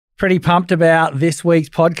Pretty pumped about this week's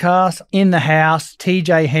podcast. In the house,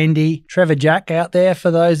 TJ Hendy, Trevor Jack out there,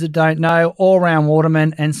 for those that don't know, all-round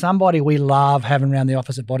waterman, and somebody we love having around the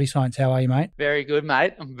office at Body Science. How are you, mate? Very good,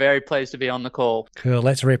 mate. I'm very pleased to be on the call. Cool,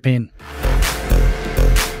 let's rip in.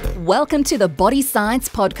 Welcome to the Body Science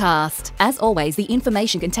Podcast. As always, the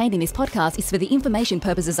information contained in this podcast is for the information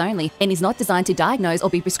purposes only and is not designed to diagnose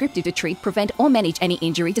or be prescriptive to treat, prevent, or manage any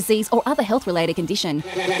injury, disease, or other health-related condition.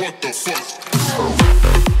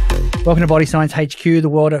 Welcome to Body Science HQ, the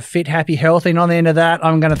world of fit, happy, healthy. And on the end of that,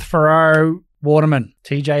 I'm going to throw Waterman.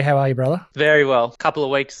 TJ, how are you, brother? Very well. Couple of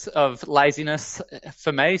weeks of laziness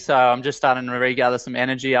for me, so I'm just starting to regather some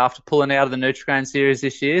energy after pulling out of the Nutri-grain series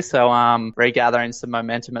this year, so I'm regathering some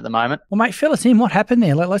momentum at the moment. Well, mate, fill us in. What happened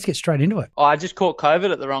there? Let's get straight into it. I just caught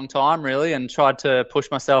COVID at the wrong time, really, and tried to push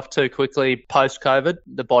myself too quickly post-COVID.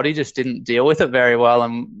 The body just didn't deal with it very well,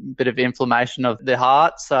 and a bit of inflammation of the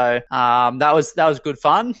heart, so that was good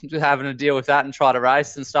fun, having to deal with that and try to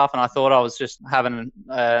race and stuff, and I thought I was just having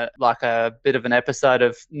like a bit of an episode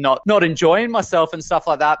of not enjoying myself and stuff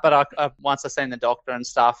like that, but once I seen the doctor and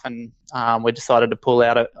stuff, and we decided to pull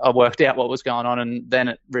out. I worked out what was going on, and then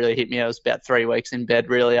it really hit me. I was about 3 weeks in bed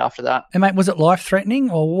really after that. And mate, was it life-threatening,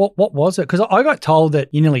 or what was it? Because I got told that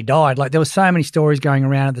you nearly died. Like, there were so many stories going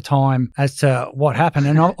around at the time as to what happened,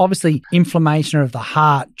 and obviously inflammation of the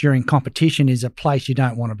heart during competition is a place you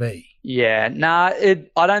don't want to be. Yeah,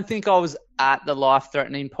 I don't think I was at the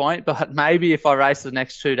life-threatening point, but maybe if I race the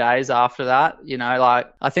next 2 days after that, like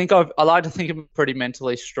I like to think I'm a pretty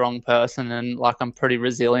mentally strong person, and like I'm pretty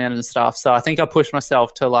resilient and stuff. So I think I pushed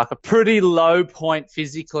myself to like a pretty low point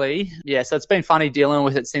physically. Yeah, so it's been funny dealing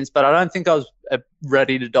with it since, but I don't think I was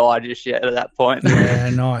ready to die just yet at that point. Yeah,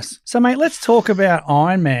 nice. So mate, let's talk about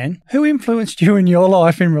Ironman. Who influenced you in your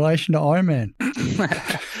life in relation to Ironman?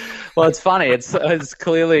 Well, it's funny. It's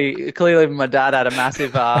clearly my dad had a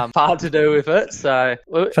massive part to do with it. So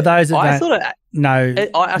for those that don't know,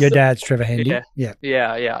 your dad's Trevor Hendy.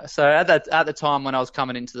 Yeah. So at the time when I was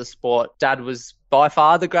coming into the sport, Dad was by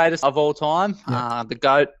far the greatest of all time, the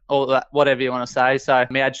GOAT, all that, whatever you want to say. So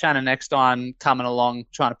we had Shannon Eckstein coming along,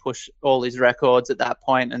 trying to push all his records at that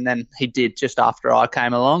point, and then he did just after I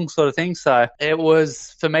came along, sort of thing. So it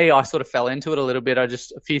was, for me, I sort of fell into it a little bit. A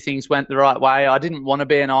few things went the right way. I didn't want to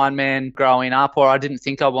be an Ironman growing up, or I didn't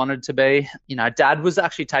think I wanted to be. Dad was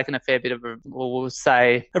actually taking a fair bit of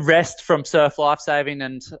a rest from surf lifesaving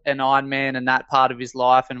and Ironman and that part of his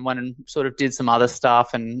life, and went and sort of did some other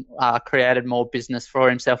stuff and created more business for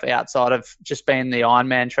himself outside of just being the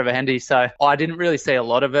Ironman Trevor Hendy. So I didn't really see a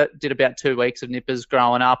lot of it. Did about 2 weeks of nippers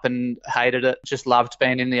growing up and hated it. Just loved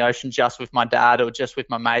being in the ocean just with my dad or just with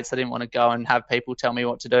my mates. I didn't want to go and have people tell me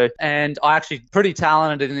what to do. And I actually pretty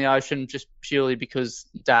talented in the ocean just purely because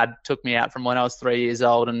Dad took me out from when I was 3 years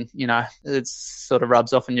old, and it sort of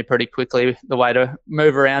rubs off on you pretty quickly, the way to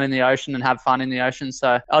move around in the ocean and have fun in the ocean.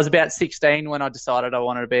 So I was about 16 when I decided I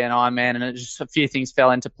wanted to be an Ironman, and a few things fell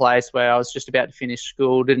into place where I was just about to finish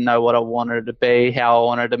school, didn't know what I wanted to be, how I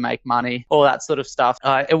wanted to make money, all that sort of stuff.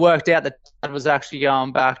 It worked out that Dad was actually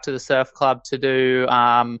going back to the surf club to do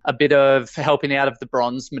a bit of helping out of the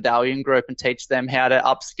bronze medallion group and teach them how to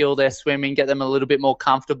upskill their swimming, get them a little bit more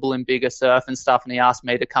comfortable in bigger surf and stuff. And he asked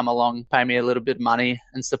me to come along, pay me a little bit of money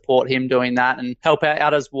and support him doing that and help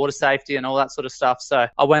out as water safety and all that sort of stuff. So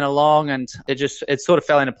I went along, and it sort of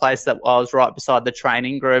fell into place that I was right beside the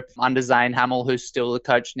training group under Zane Hamill, who's still the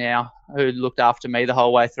coach now, who looked after me the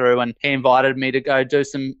whole way through, and he invited me to go do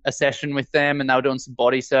a session with them, and they were doing some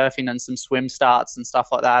body surfing and some swim starts and stuff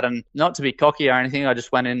like that. And not to be cocky or anything, I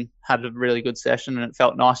just went in, had a really good session, and it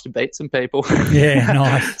felt nice to beat some people. Yeah,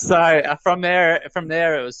 nice. So from there,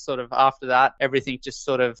 it was sort of, after that, everything just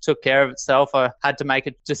sort of took care of itself. I had to make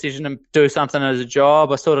a decision and do something as a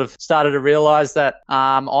job. I sort of started to realize that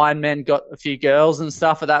Ironman got a few girls and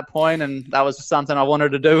stuff at that point, and that was something I wanted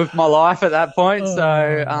to do with my life at that point.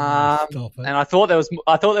 And I thought there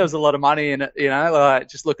was a lot of money in it, like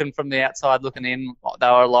just looking from the outside, looking in, they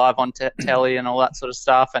were live on telly and all that sort of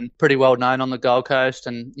stuff, and pretty well known on the Gold Coast.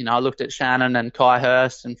 And I looked at Shannon and Kai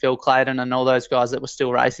Hurst and Phil Clayton and all those guys that were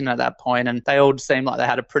still racing at that point, and they all seemed like they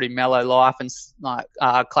had a pretty mellow life. And like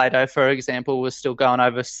Clado, for example, was still going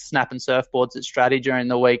over snapping surfboards at Stratty during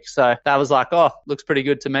the week. So that was like, oh, looks pretty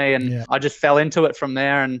good to me. And I just fell into it from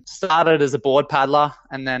there and started as a board paddler,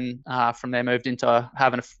 and then from there moved into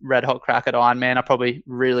having a red hot crack at Ironman. I probably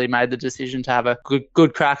really made the decision to have a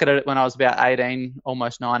good crack at it when I was about 18,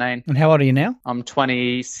 almost 19. And how old are you now? I'm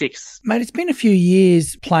 26. Mate, it's been a few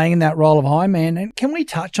years playing in that role of Ironman. And can we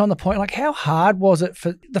touch on the point, like how hard was it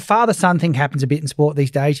for the father-son thing happens a bit in sport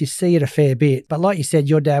these days. You see it did a fair bit. But like you said,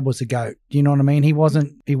 your dad was a GOAT. Do you know what I mean? He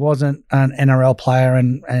wasn't an NRL player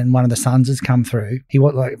and one of the sons has come through. He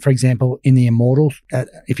was, like, for example, in the Immortals,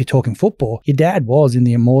 if you're talking football, your dad was in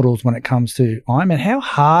the Immortals when it comes to Ironman. How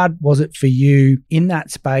hard was it for you in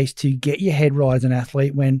that space to get your head right as an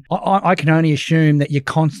athlete when I can only assume that you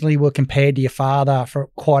constantly were compared to your father for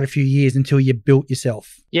quite a few years until you built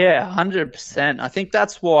yourself? Yeah, 100%. I think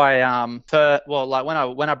that's why,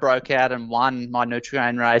 when I broke out and won my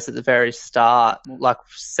Nutri-grain race at the very start, like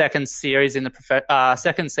second season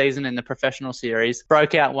in the professional series,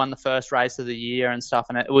 broke out, won the first race of the year and stuff.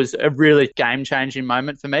 And it was a really game-changing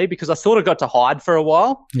moment for me because I sort of got to hide for a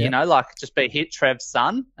while, like just be Trev's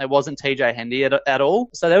son. It wasn't TJ Hendy at all.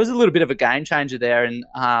 So there was a little bit of a game changer there and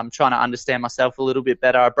trying to understand myself a little bit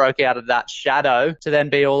better. I broke out of that shadow to then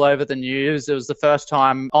be all over the news. It was the first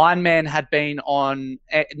time Ironman had been on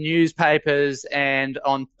newspapers and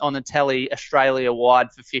on the telly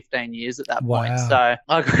Australia-wide for 15 years at that point. So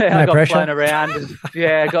I got flown around.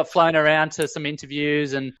 Got flown around to some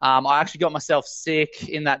interviews, and I actually got myself sick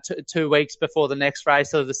in that 2 weeks before the next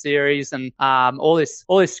race of the series, and all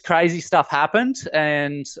this crazy stuff happened,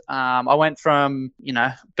 and I went from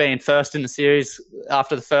being first in the series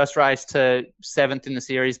after the first race to 7th in the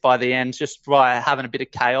series by the end, just by having a bit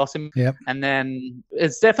of chaos. And then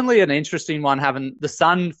it's definitely an interesting one having the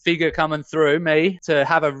son figure coming through me to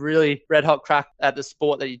have a really red hot crack at the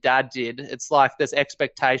sport that your dad did. It's like there's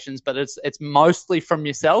expectations, but it's mostly from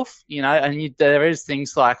yourself, and there is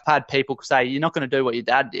things like I've had people say, you're not going to do what your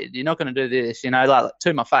dad did. You're not going to do this, like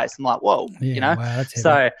to my face. I'm like, whoa, Wow,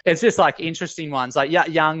 so it's just like interesting ones. Like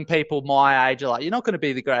young people my age are like, you're not going to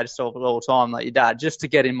be the greatest of all time like your dad, just to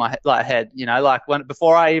get in my head, like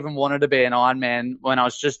before I even wanted to be an Ironman, when I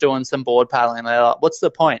was just doing some board paddling, they're like, what's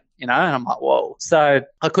the point? And I'm like, whoa. So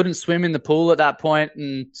I couldn't swim in the pool at that point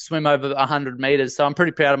and swim over 100 meters. So I'm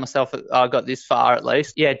pretty proud of myself that I got this far at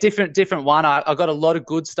least. Yeah, different one. I got a lot of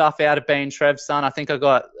good stuff out of being Trev's son. I think I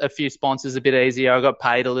got a few sponsors a bit easier. I got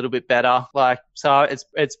paid a little bit better. So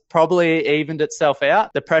it's probably evened itself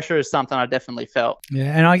out. The pressure is something I definitely felt.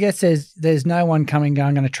 Yeah, and I guess there's no one coming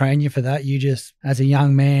going, going to train you for that. You just, as a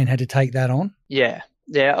young man, had to take that on. Yeah.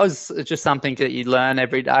 Yeah, it's just something that you learn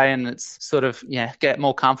every day, and it's sort of, get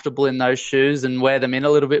more comfortable in those shoes and wear them in a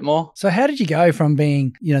little bit more. So how did you go from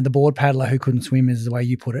being, the board paddler who couldn't swim, is the way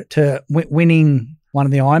you put it, to winning one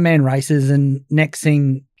of the Ironman races and next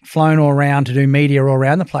thing flown all around to do media all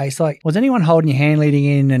around the place? Like, was anyone holding your hand leading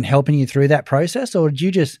in and helping you through that process, or did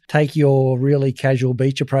you just take your really casual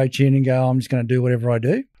beach approach in and go, I'm just going to do whatever I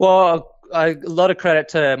do? Well, a lot of credit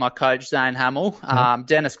to my coach, Zane Hamill.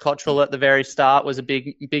 Dennis Cottrell at the very start was a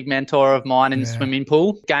big mentor of mine in the swimming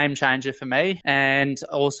pool. Game changer for me. And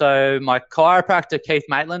also my chiropractor, Keith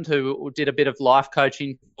Maitland, who did a bit of life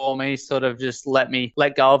coaching for me, sort of just let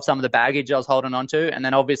go of some of the baggage I was holding on to. And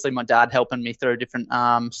then obviously my dad helping me through different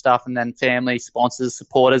stuff, and then family, sponsors,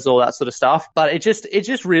 supporters, all that sort of stuff. But it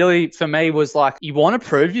just really, for me, was like, you want to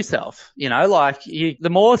prove yourself, the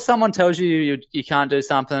more someone tells you can't do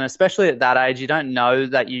something, especially at that age, you don't know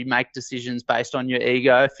that you make decisions based on your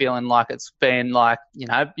ego, feeling like it's been like,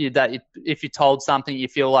 if you're told something, you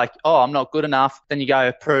feel like, oh, I'm not good enough, then you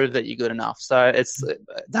go prove that you're good enough. So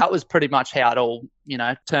that was pretty much how it all,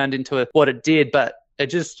 turned into what it did. But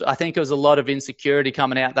I think it was a lot of insecurity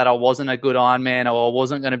coming out that I wasn't a good Ironman, or I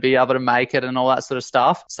wasn't going to be able to make it and all that sort of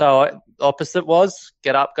stuff. So opposite was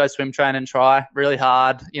get up, go swim train and try really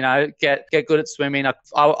hard, get good at swimming.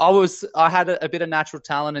 I had a bit of natural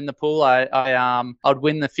talent in the pool. I'd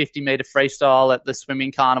win the 50-meter freestyle at the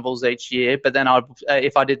swimming carnivals each year, but then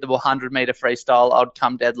if I did the 100-meter freestyle, I'd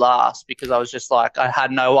come dead last because I was just like, I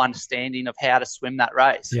had no understanding of how to swim that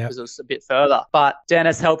race because it was a bit further. But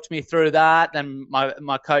Dennis helped me through that. Then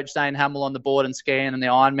my coach, Zane Hamill, on the board and skiing and the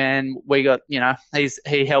Ironman, we got,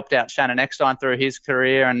 he helped out Shannon Eckstein through his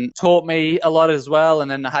career and taught me a lot as well. And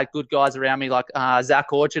then I had good guys around me like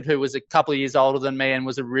Zach Orchard, who was a couple of years older than me and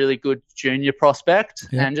was a really good junior prospect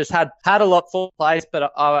and just had a lot for place.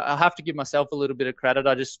 But I have to give myself a little bit of credit.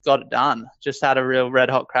 I just got it done. Just had a real red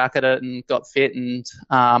hot crack at it and got fit. And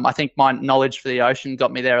I think my knowledge for the ocean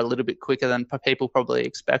got me there a little bit quicker than people probably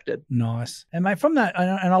expected. Nice. And mate, from that,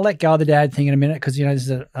 and I'll let go of the dad thing in a minute because, this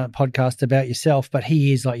is a podcast about yourself, but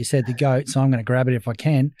he is, like you said, the GOAT. So I'm going to grab it if I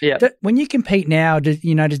can. Yeah. When you compete now, does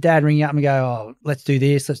dad ring you up and go, oh, let's do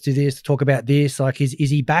this, talk about this? Like, is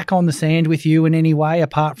he back on the sand with you in any way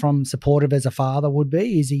apart from supportive as a father would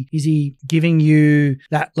be? Is he giving you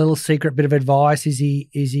that little secret bit of advice? Is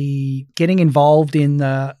he getting involved in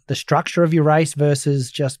the structure of your race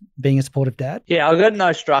versus just being a supportive dad? Yeah, I've got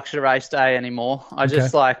no structure race day anymore. I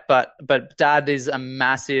just but dad is a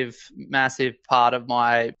massive part part of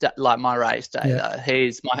my race day though.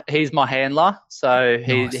 He's my handler, so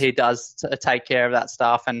he does take care of that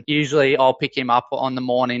stuff, and usually I'll pick him up on the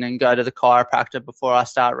morning and go to the chiropractor before I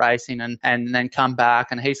start racing, and then come back,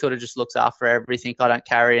 and he sort of just looks after everything. I don't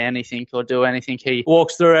carry anything or do anything. He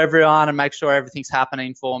walks through everyone and makes sure everything's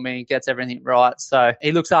happening for me, gets everything right. So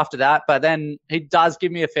he looks after that, but then he does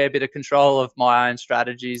give me a fair bit of control of my own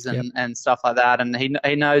strategies and stuff like that. And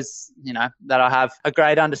he knows, that I have a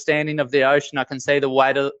great understanding of the ocean. I can see the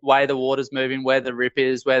way the water's moving, where the rip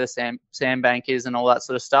is, where the sandbank is, and all that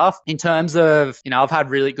sort of stuff. In terms of, I've had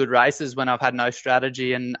really good races when I've had no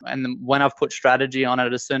strategy, and when I've put strategy on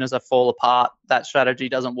it, as soon as I fall apart, that strategy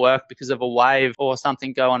doesn't work because of a wave or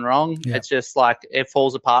something going wrong. It's just like it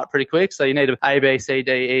falls apart pretty quick. So you need a B, C,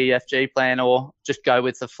 D, E, F, G plan, or just go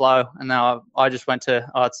with the flow. And now I just went to,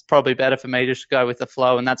 it's probably better for me just to go with the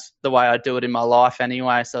flow. And that's the way I do it in my life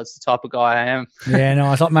anyway. So it's the type of guy I am. Yeah,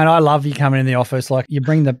 no, man, I love you coming in the office. Like, you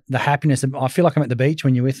bring the happiness. I feel like I'm at the beach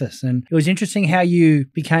when you're with us. And it was interesting how you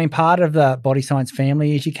became part of the Body Science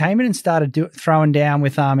family as you came in and started throwing down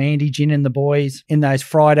with Andy, Gin and the boys in those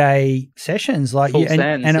Friday sessions. Like,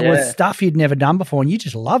 and it was stuff you'd never done before, and you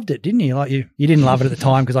just loved it, didn't you? Like, you didn't love it at the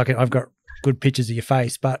time because I've got good pictures of your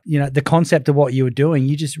face, but the concept of what you were doing,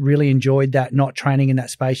 you just really enjoyed that, not training in that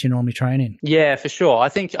space you normally train in. Yeah, for sure. I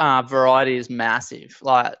think variety is massive.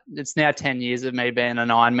 Like, it's now 10 years of me being an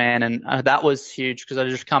Ironman, and that was huge because I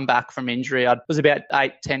just come back from injury. I was about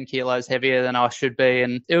 8-10 kilos heavier than I should be,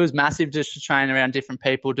 and it was massive just to train around different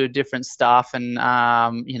people, do different stuff, and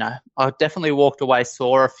I definitely walked away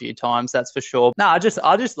sore a few times, that's for sure. No, I just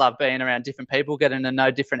love being around different people, getting to know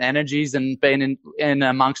different energies, and being in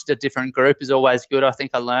amongst a different group is always good. I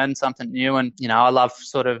think I learned something new, and I love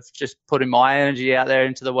sort of just putting my energy out there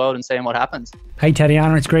into the world and seeing what happens. Hey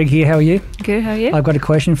Tatiana, it's Greg here. How are you? Good, how are you? I've got a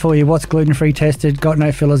question for you. What's gluten-free tested, got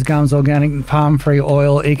no fillers, gums, organic, palm-free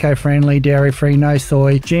oil, eco-friendly, dairy-free, no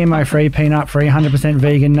soy, GMO-free, peanut-free, 100%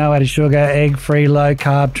 vegan, no added sugar, egg-free,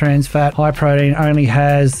 low-carb, trans-fat, high protein, only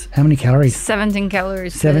has how many calories? 17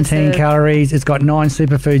 calories. 17 calories. It's got 9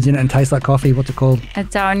 superfoods in it and tastes like coffee. What's it called?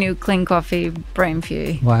 It's our new clean coffee, Brain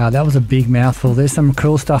Fuel. Wow, that was a big mouthful. There's some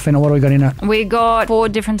cool stuff in it. What do we got in it? We got 4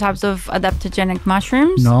 different types of adaptogenic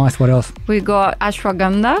mushrooms. Nice. What else? We got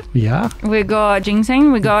ashwagandha. Yeah. We got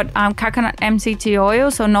ginseng. We got coconut MCT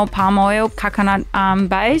oil, so no palm oil, coconut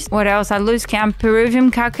based. What else? I lose count.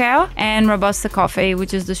 Peruvian cacao and Robusta coffee,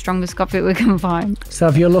 which is the strongest coffee we can find. So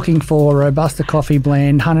if you're looking for a Robusta coffee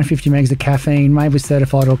blend, 150 megs of caffeine, made with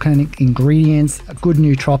certified organic ingredients, a good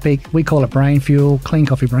nootropic, we call it Brain Fuel, clean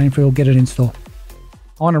coffee Brain Fuel, get it in store.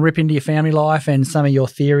 I want to rip into your family life and some of your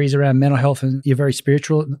theories around mental health, and you're very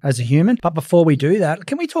spiritual as a human. But before we do that,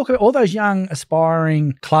 can we talk about all those young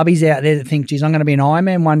aspiring clubbies out there that think, geez, I'm going to be an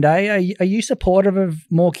Ironman one day? Are you supportive of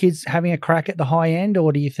more kids having a crack at the high end,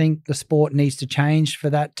 or do you think the sport needs to change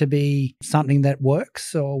for that to be something that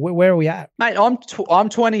works? Or where are we at? Mate, I'm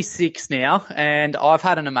 26 now, and I've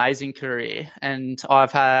had an amazing career, and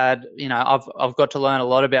I've had, I've got to learn a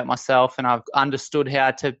lot about myself, and I've understood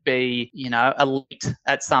how to be, elite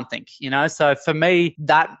at something, so for me,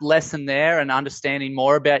 that lesson there and understanding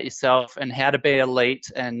more about yourself and how to be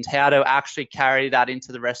elite and how to actually carry that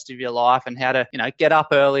into the rest of your life, and how to, get up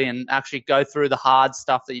early and actually go through the hard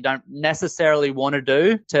stuff that you don't necessarily want to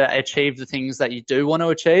do to achieve the things that you do want to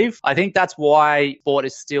achieve. I think that's why sport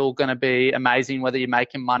is still going to be amazing, whether you're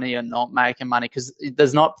making money or not making money, because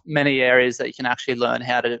there's not many areas that you can actually learn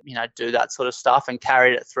how to, do that sort of stuff and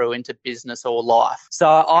carry it through into business or life.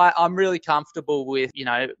 So I'm really comfortable with,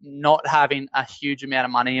 not having a huge amount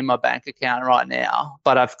of money in my bank account right now,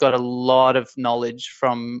 but I've got a lot of knowledge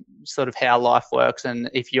from sort of how life works. And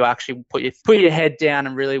if you actually put your head down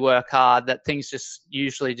and really work hard, that things just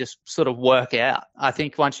usually just sort of work out. I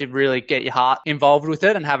think once you really get your heart involved with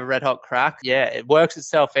it and have a red hot crack, it works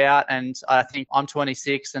itself out. And I think I'm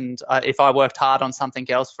 26, and if I worked hard on something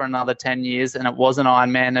else for another 10 years and it was an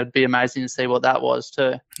Ironman, it'd be amazing to see what that was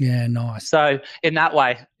too. Yeah, nice. So in that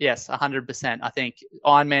way, yes, 100%. I think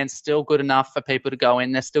Ironman's still good enough for people to go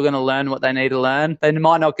in. They're still going to learn what they need to learn. They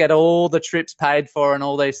might not get all the trips paid for and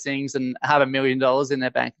all these things and have $1 million in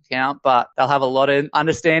their bank account, but they'll have a lot of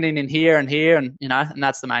understanding in here, and and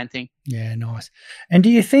that's the main thing. Yeah, nice. And do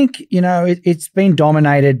you think, it's been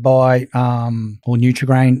dominated by or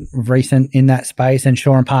Nutri-grain recent in that space, and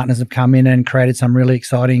Shaw and Partners have come in and created some really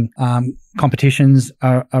exciting competitions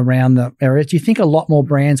around the areas. Do you think a lot more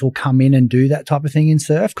brands will come in and do that type of thing in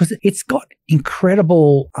surf? Because it's got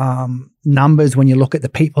incredible numbers when you look at the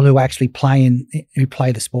people who actually play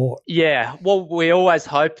the sport? Yeah, well, we always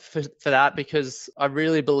hope for that, because I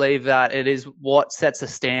really believe that it is what sets a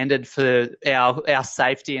standard for our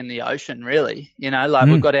safety in the ocean, really. You know, like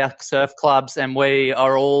we've got our surf clubs, and we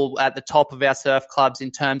are all at the top of our surf clubs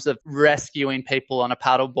in terms of rescuing people on a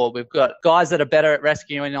paddleboard. We've got guys that are better at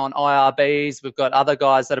rescuing on IRBs. We've got other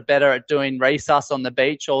guys that are better at doing resus on the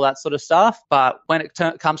beach, all that sort of stuff. But when it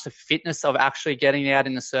comes to fitness of actually getting out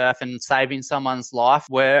in the surf and saving someone's life,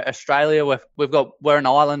 we're Australia, we're an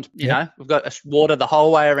island, you know, we've got water the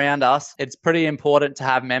whole way around us. It's pretty important to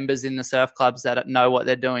have members in the surf clubs that know what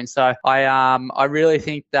they're doing. So I really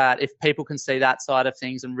think that if people can see that side of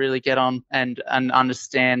things and really get on and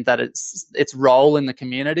understand that its role in the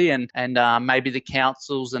community, and maybe the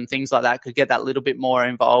councils and things like that could get that little bit more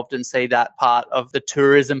involved and see that part of the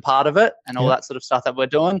tourism part of it and all that sort of stuff that we're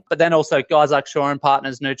doing. But then also guys like Shore and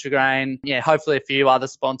Partners, Nutri-grain, hopefully a few other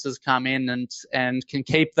sponsors come in and can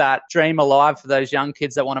keep that dream alive for those young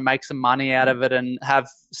kids that want to make some money out of it and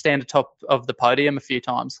stand atop of the podium a few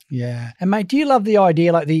times. Yeah. And mate, do you love the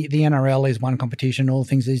idea, like the NRL is one competition, all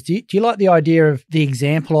things is, do you like the idea of the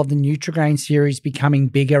example of the Nutri-grain series becoming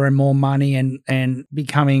bigger and more money and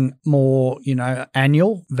becoming more,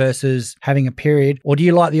 annual versus having a period? Or do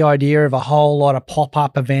you like the idea of a whole lot of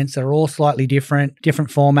pop-up events that are all slightly different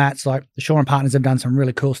formats? Like the Shore and Partners have done some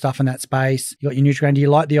really cool stuff in that space. You got your Nutri-grain. Do you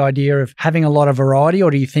like the idea of having a lot of variety,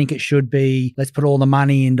 or do you think it should be, let's put all the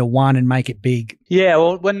money into one and make it big? Yeah,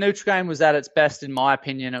 well, when Nutri-grain was at its best, in my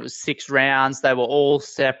opinion, it was 6 rounds. They were all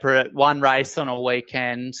separate, one race on a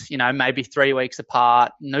weekend, maybe 3 weeks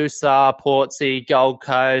apart. Noosa, Portsea, Gold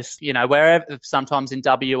Coast, wherever, sometimes in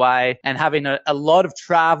WA, and having a lot of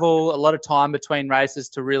travel, a lot of time between races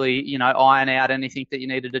to really, iron out anything that you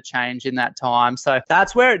needed to change in that time. So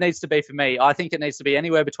that's where it needs to be for me. I think it needs to be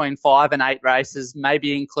anywhere between 5 and 8 races,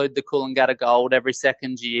 maybe include the Coolangatta Gold every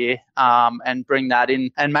second year, and bring that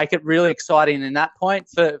in and make it really exciting in that point,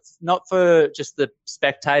 not for just the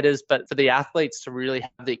spectators, but for the athletes to really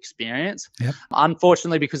have the experience. Yep.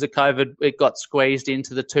 Unfortunately, because of COVID, it got squeezed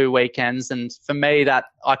into the 2 weekends. And for me, that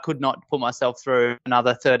I could not put myself through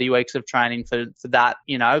another 30 weeks of training for that,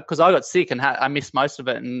 because I got sick and I missed most of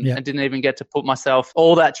it and didn't even get to put myself,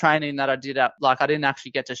 all that training that I did I didn't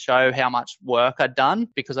actually get to show how much work I'd done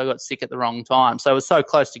because I got sick at the wrong time. So it was so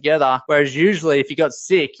close together. Whereas usually if you got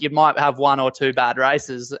sick, you might have 1 or 2 bad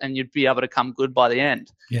races and you'd be able to come good by the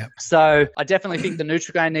end. Yeah. So I definitely think the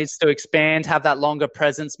Nutri-grain needs to expand, have that longer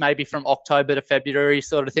presence, maybe from October to February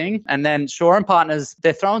sort of thing. And then Shore and Partners,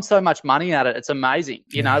 they're throwing so much money at it. It's amazing.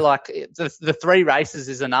 The 3 races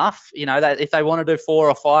is enough. That if they want to do 4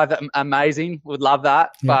 or 5, amazing. Would love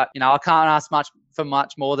that. Yeah. But, I can't ask for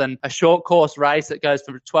much more than a short course race that goes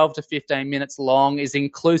from 12 to 15 minutes long, is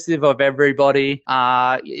inclusive of everybody,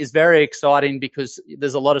 is very exciting because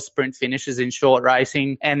there's a lot of sprint finishes in short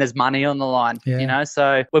racing and there's money on the line,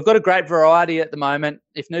 so we've got a great variety at the moment.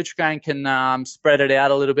 If Nutri-grain can spread it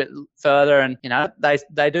out a little bit further, and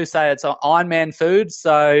they do say it's an Ironman food,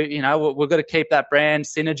 so we've got to keep that brand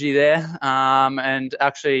synergy there, and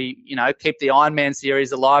actually keep the Ironman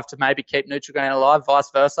series alive to maybe keep Nutri-grain alive,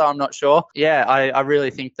 vice versa. I'm not sure. I really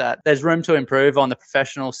think that there's room to improve on the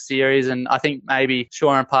professional series, and I think maybe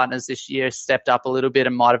Shore and Partners this year stepped up a little bit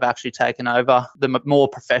and might have actually taken over the more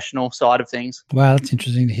professional side of things. Wow, that's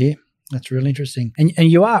interesting to hear. That's really interesting. And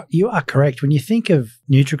you are correct. When you think of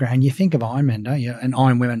Nutri-grain, you think of Ironman, don't you? And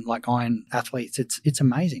Iron women, like Iron athletes. It's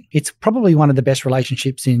amazing. It's probably one of the best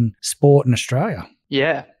relationships in sport in Australia.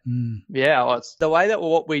 Yeah. Yeah, well, it's the way that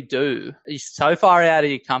what we do is so far out of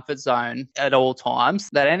your comfort zone at all times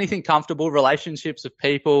that anything comfortable, relationships with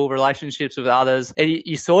people, relationships with others,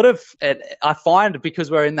 you sort of, I find because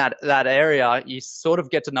we're in that area, you sort of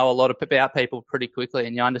get to know a lot about people pretty quickly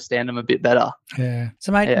and you understand them a bit better. Yeah.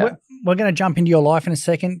 So, mate, we're going to jump into your life in a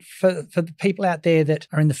second. For the people out there that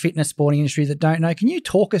are in the fitness sporting industry that don't know, can you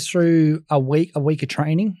talk us through a week of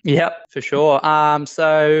training? Yep, for sure.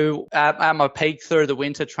 So at my peak through the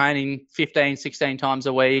winter, training 15, 16 times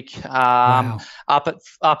a week, wow. up at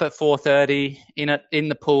 4:30, in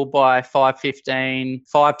the pool by 5:15,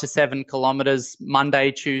 5 to 7 kilometers, Monday,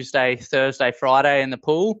 Tuesday, Thursday, Friday in the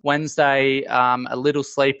pool. Wednesday, a little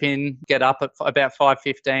sleep in, get up at about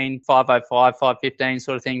 5:15, 5:05, 5:15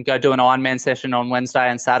 sort of thing, go do an Ironman session on Wednesday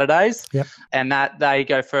and Saturdays. Yep. And that they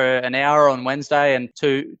go for an hour on Wednesday and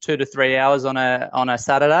 2 to 3 hours on a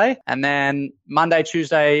Saturday. And then Monday,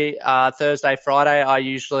 Tuesday, Thursday, Friday, I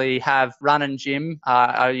usually have run and gym.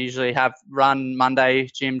 I usually have run Monday,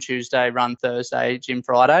 gym Tuesday, run Thursday, gym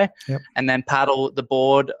Friday. Yep. And then paddle the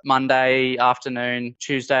board Monday afternoon,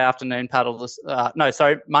 Tuesday afternoon,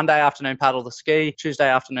 Monday afternoon, paddle the ski, Tuesday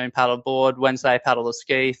afternoon, paddle board, Wednesday, paddle the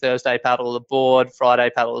ski, Thursday, paddle the board, Friday,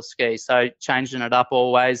 paddle the ski. So changing it up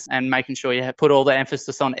always and making sure you put all the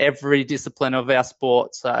emphasis on every discipline of our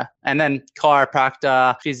sport. So, and then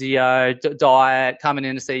chiropractor, physio, diet, coming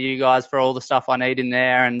in to see you guys for all the stuff I need in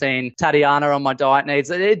there, and seeing Tatiana on my diet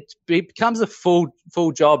needs. It becomes a full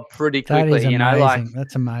job pretty quickly. That is amazing. You know, like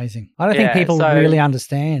that's amazing. I don't think people really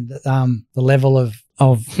understand the level of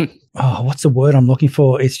what's the word I'm looking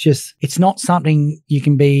for? It's not something you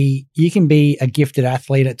can be a gifted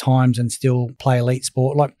athlete at times and still play elite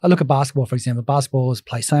sport. Like I look at basketball, for example. Basketballers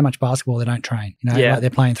play so much basketball they don't train. You know, like they're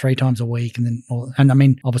playing 3 times a week, and I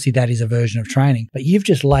mean, obviously that is a version of training. But you've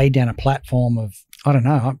just laid down a platform of, I don't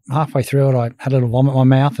know, halfway through it, I had a little vomit in my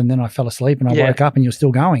mouth and then I fell asleep and I woke up and you're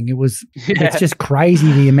still going. It's just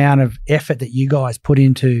crazy the amount of effort that you guys put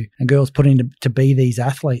into and girls put into to be these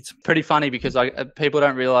athletes. Pretty funny because people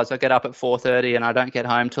don't realize I get up at 4:30 and I don't get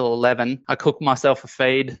home till 11. I cook myself a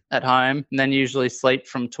feed at home and then usually sleep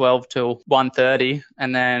from 12 till 1:30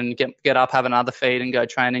 and then get up, have another feed and go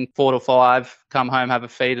training 4 to 5, come home, have a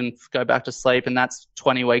feed and go back to sleep. And that's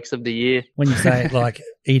 20 weeks of the year. When you say it like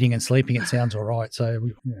eating and sleeping, it sounds all right. So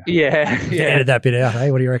edit that bit out.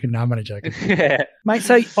 Hey, what do you reckon? No, I'm only joking. Yeah. Mate,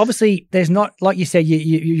 so obviously there's not, like you said,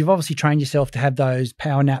 you've obviously trained yourself to have those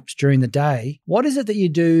power naps during the day. What is it that you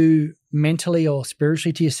do mentally or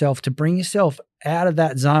spiritually to yourself to bring yourself out of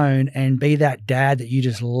that zone and be that dad that you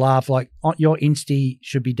just love? Like your Insta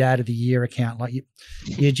should be Dad of the Year account. Like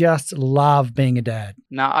you just love being a dad.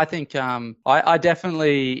 No, I think I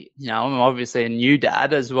definitely, I'm obviously a new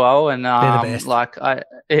dad as well, and They're the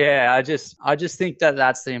best. I just think that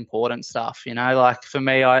that's the important stuff. Like for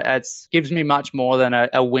me, it gives me much more than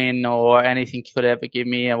a win or anything could ever give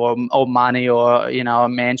me, or money, or a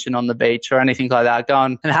mansion on the beach or anything like that.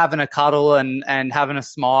 Going and having a cuddle and having a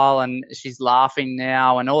smile and she's laughing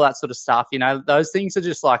now and all that sort of stuff. Those things are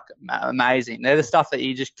just like amazing. They're the stuff that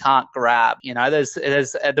you just can't grab. There's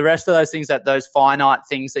the rest of those things, that those finite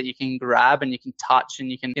things that you can grab and you can touch and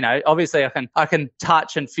you can, obviously I can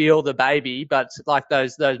touch and feel the baby, but like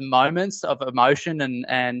those moments of emotion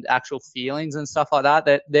and actual feelings and stuff like that,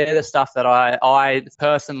 they're the stuff that I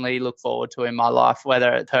personally look forward to in my life,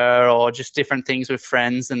 whether it's her or just different things with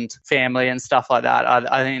friends and family and stuff like that.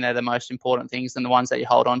 I think they're the most important things and the ones that you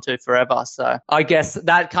hold on to forever. So I guess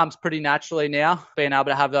that comes pretty naturally now, being able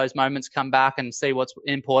to have those moments come back and see what's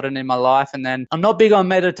important in my life. And then I'm not big on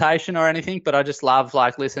meditation or anything, but I just love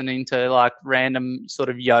like listening to like random sort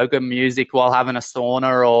of yoga music while having a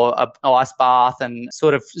sauna or an ice bath and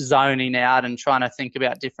sort of zoning out and trying to think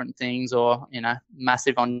about different things, or,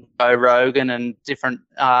 massive on Joe Rogan and different,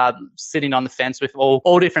 sitting on the fence with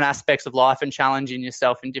all different aspects of life and challenging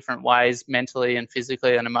yourself in different ways, mentally and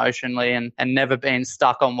physically and emotionally, and never being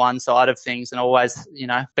stuck on one side of things, and always,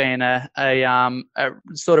 being a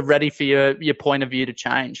sort of ready for your point of view to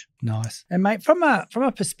change. Nice. And mate, from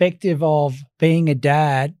a perspective of being a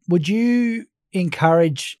dad, would you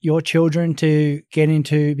encourage your children to get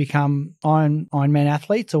into become Ironman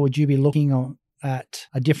athletes, or would you be looking at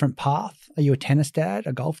a different path? Are you a tennis dad,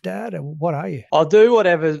 a golf dad, or what are you? I'll do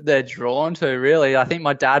whatever they're drawn to, really. I think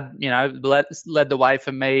my dad, led the way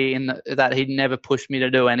for me in that he'd never pushed me to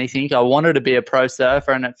do anything. I wanted to be a pro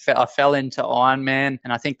surfer, and I fell into Ironman,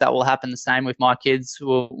 and I think that will happen the same with my kids.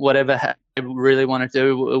 Whatever they really want to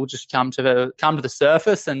do, it will just come to the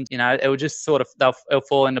surface, and it will just sort of it'll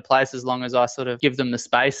fall into place as long as I sort of give them the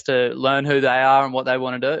space to learn who they are and what they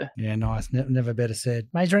want to do. Yeah, nice. Never better said.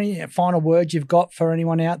 Mate, is there any final words you've got for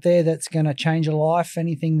anyone out there that's going to change your life?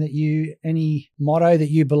 Any motto that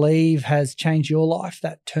you believe has changed your life,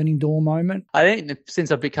 that turning door moment? I think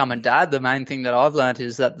since I've become a dad, the main thing that I've learned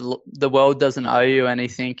is that the world doesn't owe you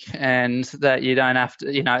anything, and that you don't have to,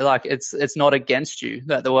 it's not against you,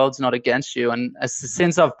 that the world's not against you. And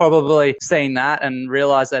since I've probably seen that and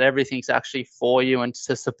realized that everything's actually for you and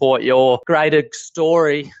to support your greater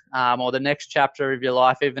story, or the next chapter of your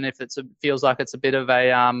life, even if it feels like it's a bit of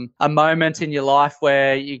a moment in your life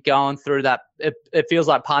where you're going through that, it feels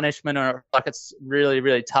like punishment or like it's really,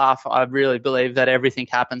 really tough. I really believe that everything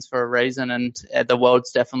happens for a reason, and the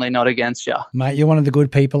world's definitely not against you. Mate, you're one of the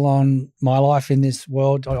good people on my life in this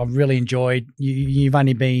world. I've really enjoyed you. You've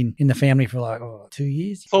only been in the family for like 2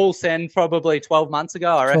 years? Full send probably 12 months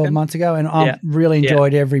ago, I reckon. 12 months ago. And I've really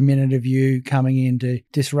enjoyed every minute of you coming in to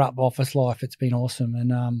disrupt office life. It's been awesome.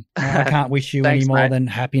 And I can't wish you Thanks, any more mate. than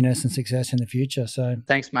happiness and success in the future. So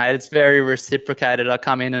Thanks, mate. It's very reciprocated. I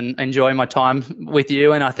come in and enjoy my time with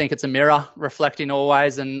you, and I think it's a mirror reflecting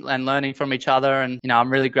always and learning from each other. And,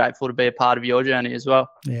 I'm really grateful to be a part of your journey as well.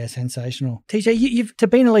 yeah, sensational. TJ, you've to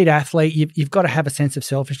be an elite athlete, you've got to have a sense of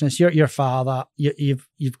selfishness. You're a father.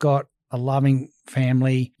 You've got a loving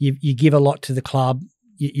family. You give a lot to the club.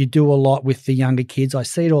 You do a lot with the younger kids. I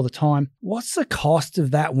see it all the time. What's the cost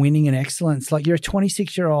of that winning and excellence? Like, you're a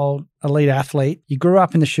 26-year-old elite athlete. You grew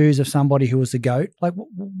up in the shoes of somebody who was the GOAT. Like,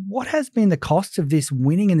 what has been the cost of this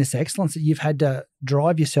winning and this excellence that you've had to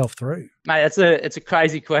drive yourself through? Mate, it's a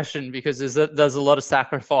crazy question, because there's a lot of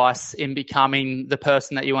sacrifice in becoming the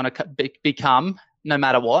person that you want to become. No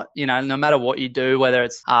matter what, no matter what you do, whether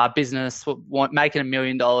it's business, making $1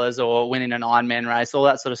 million or winning an Ironman race, all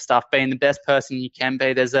that sort of stuff, being the best person you can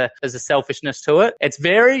be, there's a selfishness to it. It's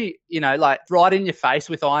very, like right in your face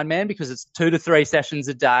with Ironman, because it's 2 to 3 sessions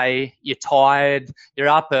a day. You're tired, you're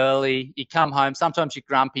up early, you come home. Sometimes you're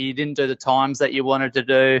grumpy, you didn't do the times that you wanted to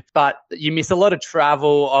do, but you miss a lot of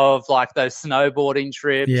travel of like those snowboarding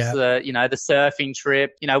trips, the surfing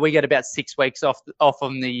trip. We get about 6 weeks off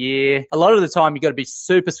on the year. A lot of the time you got to be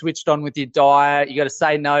super switched on with your diet. You got to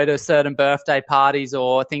say no to certain birthday parties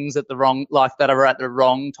or things that are at the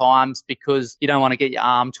wrong times, because you don't want to get your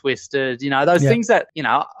arm twisted. Those things that,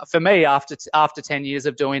 for me, after 10 years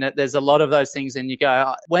of doing it, there's a lot of those things, and you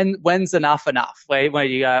go, when's enough? Where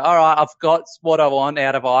you go, all right, I've got what I want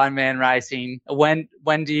out of Ironman racing. When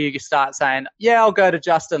do you start saying, yeah, I'll go to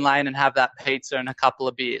Justin Lane and have that pizza and a couple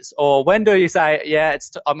of beers? Or when do you say, yeah,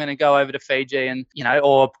 I'm going to go over to Fiji and,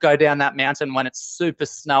 or go down that mountain when it's super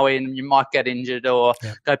snowy and you might get injured, or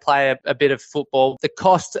go play a bit of football. The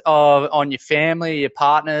cost on your family, your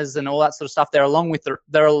partners and all that sort of stuff, they're on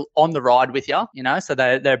the ride with you, so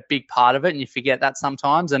they're a big part of it, and you forget that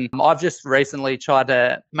sometimes. And I've just recently tried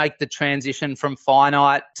to make the transition from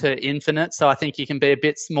finite to infinite. So I think you can be a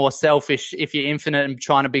bit more selfish if you're infinite and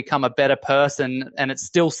trying to become a better person, and it's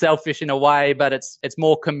still selfish in a way, but it's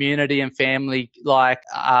more community and family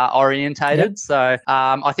orientated. So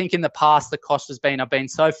I think in the past the cost has been I've been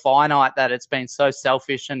so finite that it's been so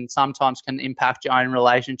selfish, and sometimes can impact your own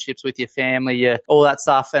relationships with your family, all that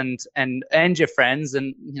stuff, and your friends.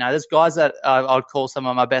 And there's guys that I'd call some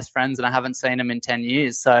of my best friends, and I haven't seen them in 10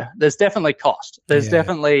 years. So there's definitely cost. There's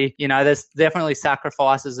definitely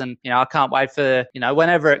sacrifices, and I can't wait for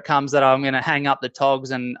whenever it comes that I'm going to hang up the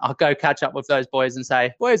togs and I'll go catch up with those boys and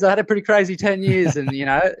say, boys, I had a pretty crazy 10 years, and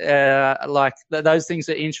those things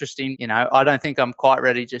are interesting. I don't think I'm quite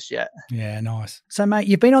ready just yet. Yeah, nice. So, mate,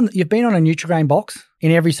 you've been on a Nutri-grain box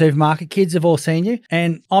in every supermarket. Kids have all seen you,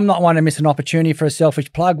 and I'm not one to miss an opportunity for a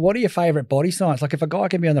selfish plug. What are your favourite body science? Like, if a guy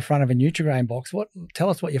can be on the front of a Nutri-grain box, tell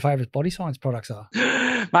us what your favourite body science products are.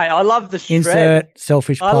 Mate, I love the shred. Insert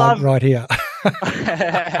selfish plug right here.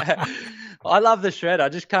 I love the shred. I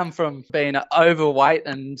just come from being overweight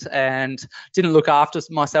and didn't look after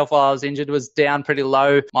myself while I was injured, was down pretty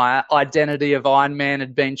low. My identity of Ironman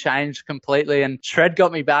had been changed completely, and shred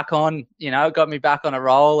got me back on, got me back on a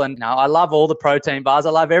roll. And I love all the protein bars. I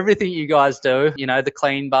love everything you guys do, the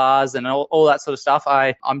clean bars and all that sort of stuff.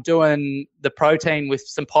 I'm doing the protein with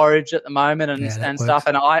some porridge at the moment and stuff.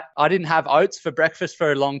 And I didn't have oats for breakfast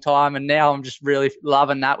for a long time, and now I'm just really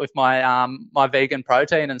loving that with my my vegan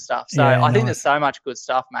protein and stuff. So I think there's so much good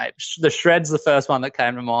stuff, mate. The shred's the first one that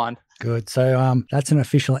came to mind. Good. So that's an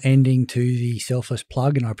official ending to the selfless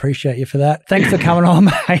plug, and I appreciate you for that. Thanks for coming on,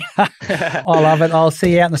 mate. I love it. I'll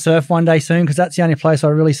see you out in the surf one day soon, because that's the only place I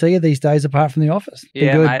really see you these days apart from the office.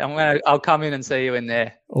 Yeah, mate. I'll come in and see you in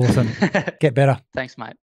there. Awesome. Get better. Thanks, mate.